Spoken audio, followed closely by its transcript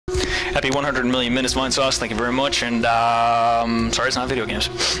Happy 100 million minutes, Vinesauce. Thank you very much. And, sorry, it's not video games.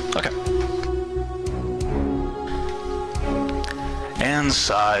 Okay. Anne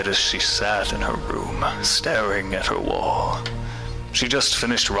sighed as she sat in her room, staring at her wall. She just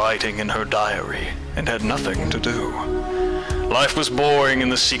finished writing in her diary and had nothing to do. Life was boring in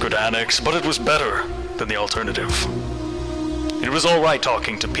the secret annex, but it was better than the alternative. It was all right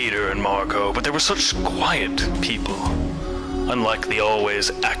talking to Peter and Margot, but they were such quiet people, unlike the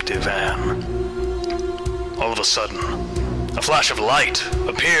always active Anne. All of a sudden, a flash of light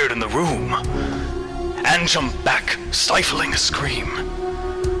appeared in the room. Anne jumped back, stifling a scream.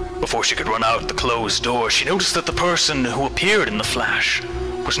 Before she could run out the closed door, she noticed that the person who appeared in the flash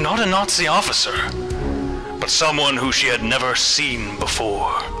was not a Nazi officer, but someone who she had never seen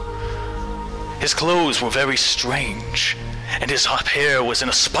before. His clothes were very strange, and his hair was in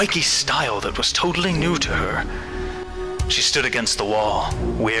a spiky style that was totally new to her. She stood against the wall,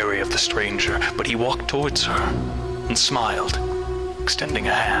 wary of the stranger, but he walked towards her and smiled, extending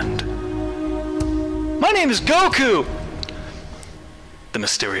a hand. "My name is Goku," the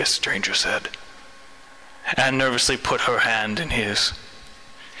mysterious stranger said. Anne nervously put her hand in his.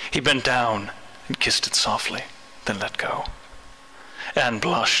 He bent down and kissed it softly, then let go. Anne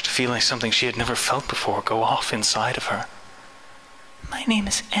blushed, feeling something she had never felt before go off inside of her. "My name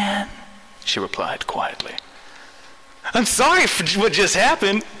is Anne," she replied quietly. "I'm sorry for what just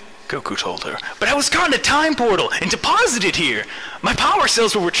happened," Goku told her, "but I was caught in a time portal and deposited here. My power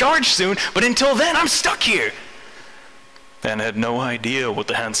cells will recharge soon, but until then, I'm stuck here." Anne had no idea what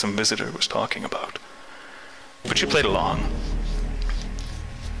the handsome visitor was talking about, but she played along.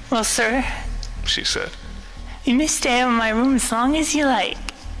 "Well, sir," she said, "you may stay in my room as long as you like."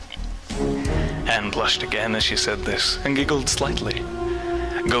 Anne blushed again as she said this and giggled slightly.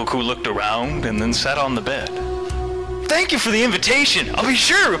 Goku looked around and then sat on the bed. "Thank you for the invitation. I'll be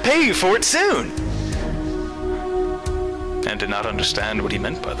sure to repay you for it soon." Anne did not understand what he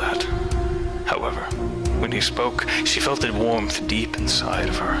meant by that. However, when he spoke, she felt a warmth deep inside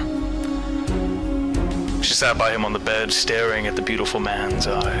of her. She sat by him on the bed, staring at the beautiful man's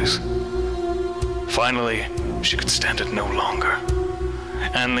eyes. Finally, she could stand it no longer.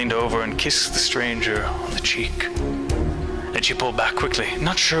 Anne leaned over and kissed the stranger on the cheek. Then she pulled back quickly,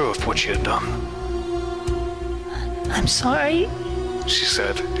 not sure of what she had done. "I'm sorry," she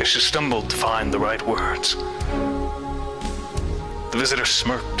said, as she stumbled to find the right words. The visitor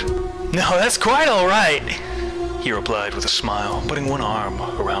smirked. "No, that's quite all right," he replied with a smile, putting one arm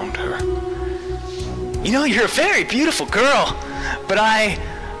around her. "You know, you're a very beautiful girl, but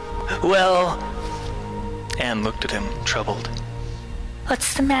well..." Anne looked at him, troubled.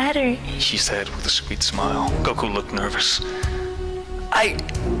 "What's the matter?" she said with a sweet smile. Goku looked nervous.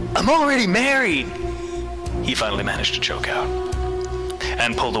 I'm already married," he finally managed to choke out.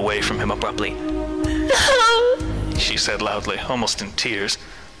 Anne pulled away from him abruptly. "No," she said loudly, almost in tears.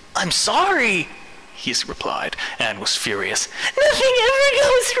 "I'm sorry," he replied. Anne was furious. "Nothing ever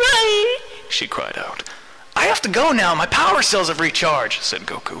goes right," she cried out. "I have to go now. My power cells have recharged," said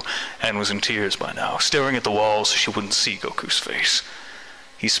Goku. Anne was in tears by now, staring at the wall so she wouldn't see Goku's face.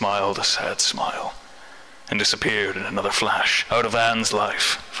 He smiled a sad smile and disappeared in another flash out of Anne's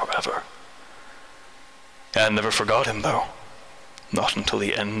life forever. Anne never forgot him, though. Not until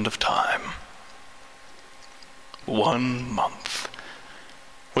the end of time. 1 month.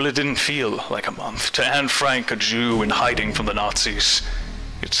 Well, it didn't feel like a month. To Anne Frank, a Jew in hiding from the Nazis,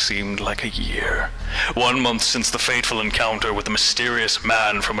 it seemed like a year. 1 month since the fateful encounter with the mysterious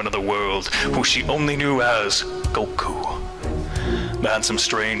man from another world, who she only knew as Goku. The handsome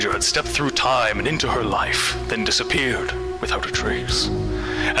stranger had stepped through time and into her life, then disappeared without a trace.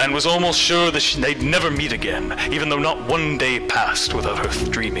 Anne was almost sure that they'd never meet again, even though not one day passed without her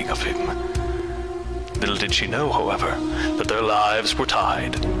dreaming of him. Little did she know, however, that their lives were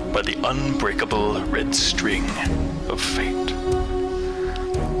tied by the unbreakable red string of fate.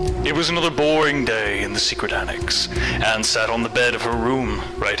 It was another boring day in the secret annex. Anne sat on the bed of her room,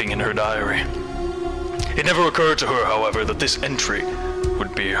 writing in her diary. It never occurred to her, however, that this entry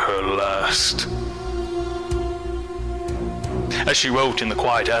would be her last. As she wrote in the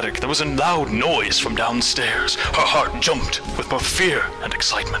quiet attic, there was a loud noise from downstairs. Her heart jumped with both fear and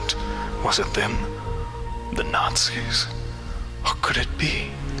excitement. Was it them? The Nazis? Or could it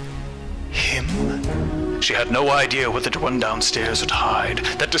be him? She had no idea whether to run downstairs or to hide.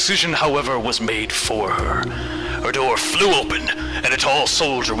 That decision, however, was made for her. Her door flew open, and a tall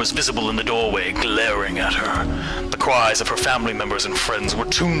soldier was visible in the doorway, glaring at her. The cries of her family members and friends were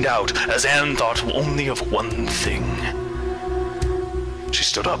tuned out, as Anne thought only of one thing. She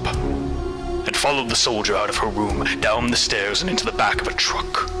stood up and followed the soldier out of her room, down the stairs and into the back of a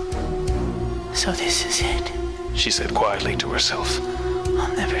truck. So this is it. she said quietly to herself.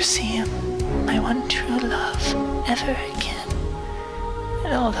 I'll never see him, my one true love, ever again.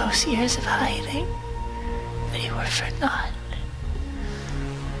 And all those years of hiding, they were for naught.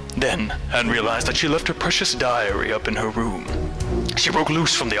 Then Anne realized that she left her precious diary up in her room. She broke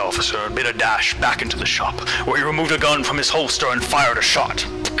loose from the officer and made a dash back into the shop, where he removed a gun from his holster and fired a shot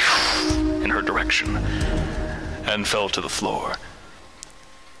in her direction, and fell to the floor.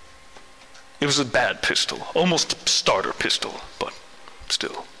 It was a bad pistol, almost a starter pistol, but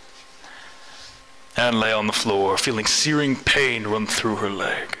still. Anne lay on the floor, feeling searing pain run through her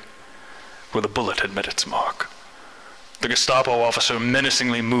leg, where the bullet had met its mark. The Gestapo officer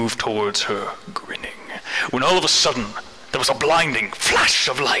menacingly moved towards her, grinning, when all of a sudden there was a blinding flash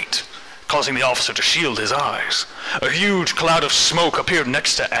of light, causing the officer to shield his eyes. A huge cloud of smoke appeared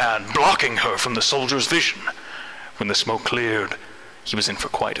next to Anne, blocking her from the soldier's vision. When the smoke cleared, he was in for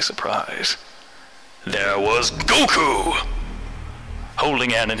quite a surprise. There was Goku,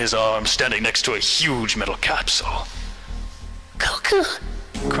 holding Anne in his arms, standing next to a huge metal capsule. Goku,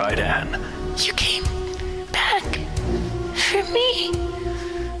 Cried Anne. you came back for me.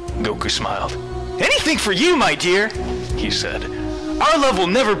 Goku smiled. Anything for you, my dear. He said, Our love will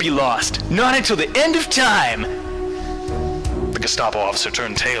never be lost, not until the end of time. The Gestapo officer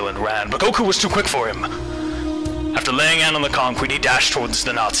turned tail and ran, but Goku was too quick for him. After laying Anne on the concrete, he dashed towards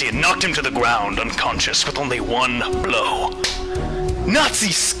the Nazi and knocked him to the ground, unconscious, with only one blow.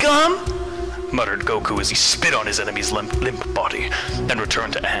 Nazi scum! Muttered Goku as he spit on his enemy's limp body, then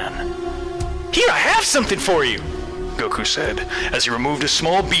returned to Anne. Here, I have something for you. Goku said, as he removed a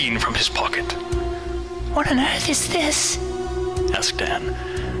small bean from his pocket. What on earth is this? Asked Anne.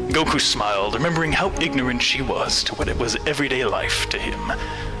 Goku smiled, remembering how ignorant she was to what it was everyday life to him.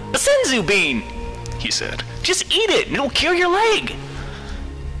 A senzu bean. He said. Just eat it and it'll cure your leg.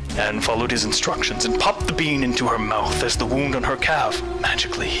 Anne followed his instructions and popped the bean into her mouth as the wound on her calf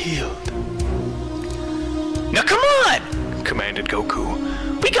magically healed. Now come on, commanded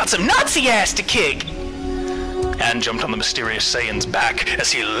Goku. We got some Nazi ass to kick. Anne jumped on the mysterious Saiyan's back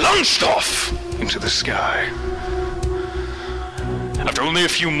as he lunged off into the sky. After only a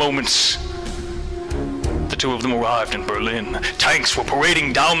few moments, the two of them arrived in Berlin. Tanks were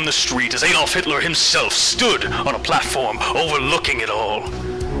parading down the street as Adolf Hitler himself stood on a platform overlooking it all.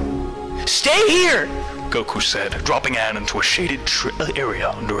 Stay here, Goku said, dropping Anne into a shaded area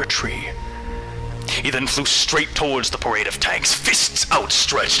under a tree. He then flew straight towards the parade of tanks, fists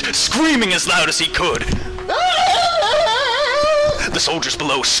outstretched, screaming as loud as he could. The soldiers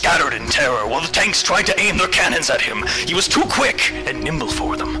below scattered in terror while the tanks tried to aim their cannons at him. He was too quick and nimble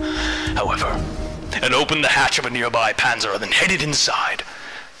for them, however, and opened the hatch of a nearby Panzer and then headed inside.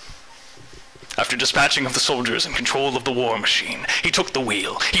 After dispatching of the soldiers in control of the war machine, he took the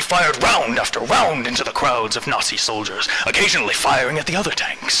wheel. He fired round after round into the crowds of Nazi soldiers, occasionally firing at the other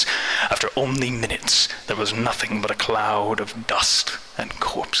tanks. After only minutes, there was nothing but a cloud of dust and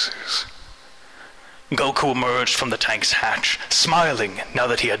corpses. Goku emerged from the tank's hatch, smiling now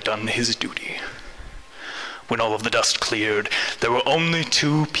that he had done his duty. When all of the dust cleared, there were only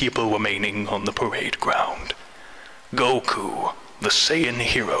two people remaining on the parade ground. Goku, the Saiyan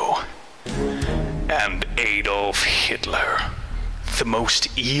hero, and Adolf Hitler, the most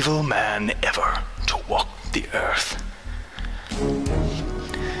evil man ever to walk the earth.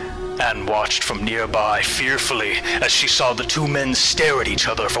 Anne watched from nearby fearfully as she saw the two men stare at each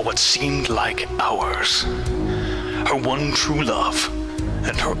other for what seemed like hours. Her one true love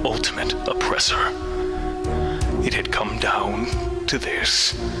and her ultimate oppressor. It had come down to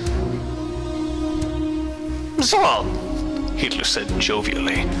this. So, Hitler said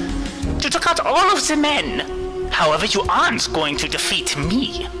jovially. you took out all of the men. However, you aren't going to defeat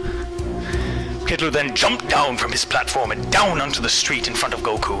me. Hitler then jumped down from his platform and down onto the street in front of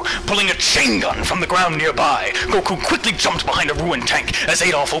Goku, pulling a chain gun from the ground nearby. Goku quickly jumped behind a ruined tank as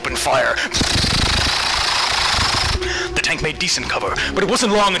Adolf opened fire. The tank made decent cover, but it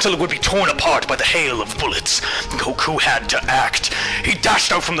wasn't long until it would be torn apart by the hail of bullets. Goku had to act. He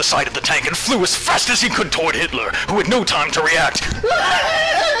dashed out from the side of the tank and flew as fast as he could toward Hitler, who had no time to react.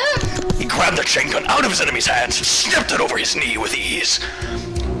 He grabbed the chain gun out of his enemy's hands and snapped it over his knee with ease.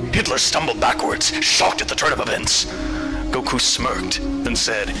 Hitler stumbled backwards, shocked at the turn of events. Goku smirked, then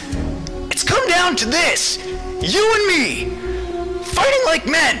said, It's come down to this. You and me. Fighting like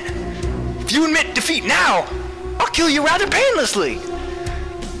men. If you admit defeat now, I'll kill you rather painlessly.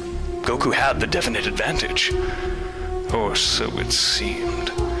 Goku had the definite advantage. Or so it seemed.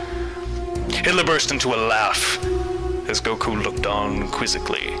 Hitler burst into a laugh as Goku looked on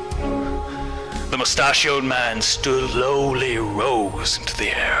quizzically. The mustachioed man slowly rose into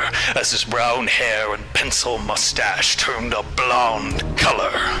the air as his brown hair and pencil mustache turned a blonde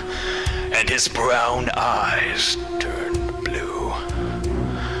color, and his brown eyes turned blue.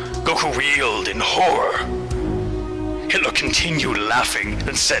 Goku reeled in horror. Hitler continued laughing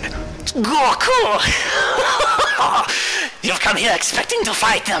and said, Goku! You've come here expecting to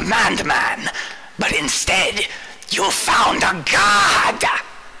fight the Man-Man, but instead, you found a god!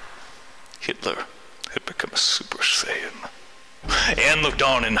 Hitler had become a Super Saiyan. Anne looked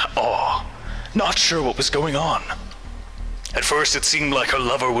on in awe, not sure what was going on. At first it seemed like her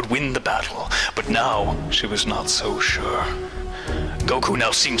lover would win the battle, but now she was not so sure. Goku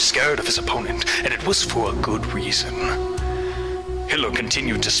now seemed scared of his opponent, and it was for a good reason. Hitler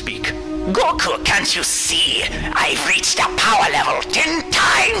continued to speak. Goku, can't you see? I've reached a power level 10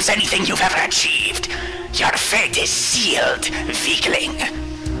 times anything you've ever achieved. Your fate is sealed, weakling.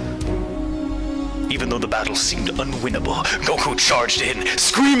 Even though the battle seemed unwinnable, Goku charged in,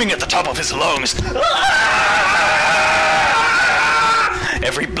 screaming at the top of his lungs.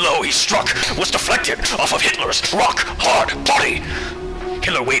 Every blow he struck was deflected off of Hitler's rock-hard body.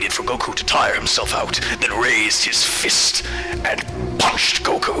 Hitler waited for Goku to tire himself out, then raised his fist and punched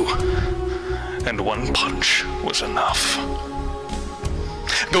Goku. And one punch was enough.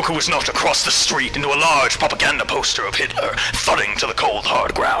 Goku was knocked across the street into a large propaganda poster of Hitler, thudding to the cold,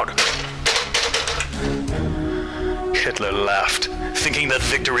 hard ground. Hitler laughed, thinking that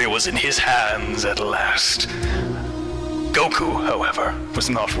victory was in his hands at last. Goku, however, was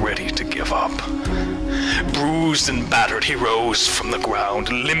not ready to give up. Bruised and battered, he rose from the ground,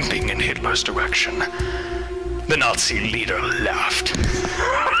 limping in Hitler's direction. The Nazi leader laughed.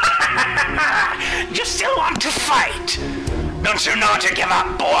 You still want to fight? Don't you know to give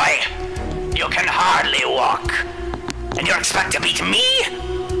up, boy? You can hardly walk. And you expect to beat me?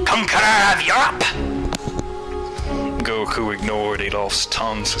 Conqueror of Europe? Goku ignored Adolf's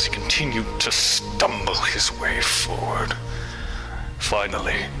taunts as he continued to stumble his way forward.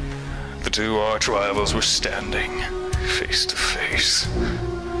 Finally, the two arch-rivals were standing face to face.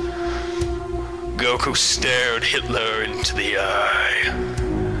 Goku stared Hitler into the eye,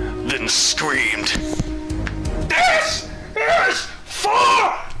 then screamed, "This is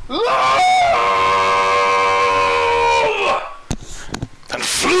for love!" and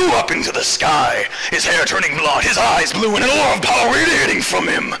flew up into the sky, his hair turning blonde, his eyes blue, and an aura of power radiating from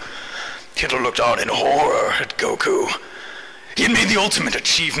him. Hitler looked on in horror at Goku. He had made the ultimate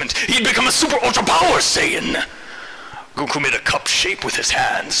achievement. He had become a Super Ultra Power Saiyan. Goku made a cup shape with his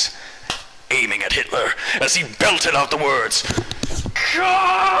hands, aiming at Hitler as he belted out the words,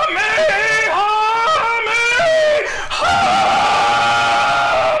 Kamehameha!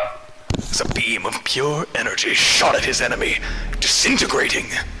 As a beam of pure energy shot at his enemy, disintegrating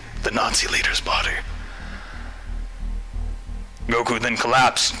the Nazi leader's body. Goku then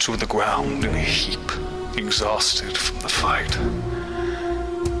collapsed to the ground in a heap, exhausted from the fight.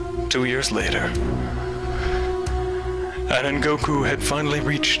 2 years later, Anne and Goku had finally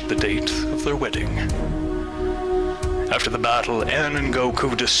reached the date of their wedding. After the battle, Anne and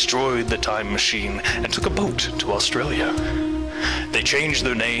Goku destroyed the time machine and took a boat to Australia. They changed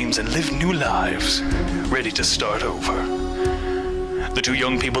their names and lived new lives, ready to start over. The two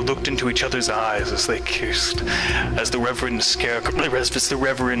young people looked into each other's eyes as they kissed, as the Reverend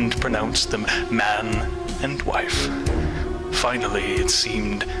pronounced them man and wife. Finally, it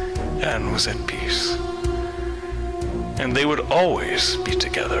seemed Anne was at peace. And they would always be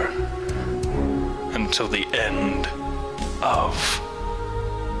together until the end of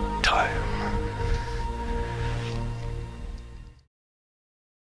time.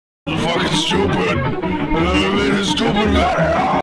 Fucking stupid. Stupid.